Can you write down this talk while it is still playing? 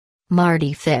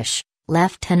Mardy Fish,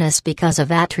 left tennis because of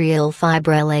atrial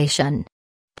fibrillation.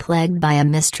 Plagued by a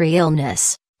mystery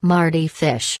illness, Mardy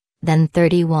Fish, then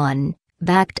 31,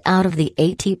 backed out of the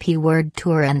ATP World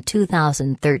Tour and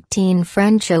 2013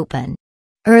 French Open.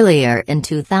 Earlier in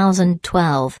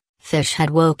 2012, Fish had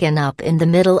woken up in the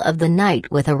middle of the night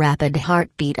with a rapid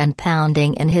heartbeat and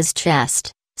pounding in his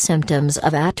chest, symptoms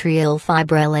of atrial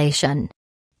fibrillation.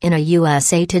 In a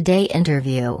USA Today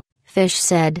interview, Fish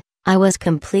said, "I was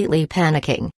completely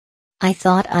panicking. I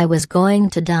thought I was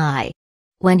going to die."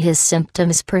 When his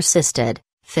symptoms persisted,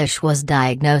 Fish was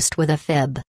diagnosed with a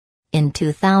fib. In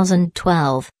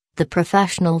 2012, the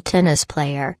professional tennis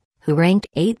player, who ranked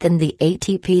 8th in the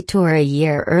ATP Tour a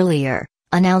year earlier,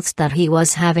 announced that he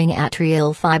was having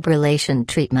atrial fibrillation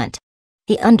treatment.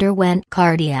 He underwent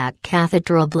cardiac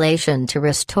catheter ablation to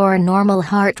restore normal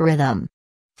heart rhythm.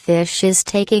 Fish is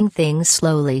taking things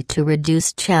slowly to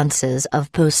reduce chances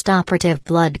of postoperative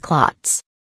blood clots.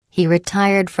 He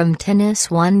retired from tennis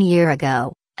 1 year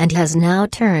ago, and has now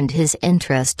turned his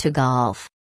interest to golf.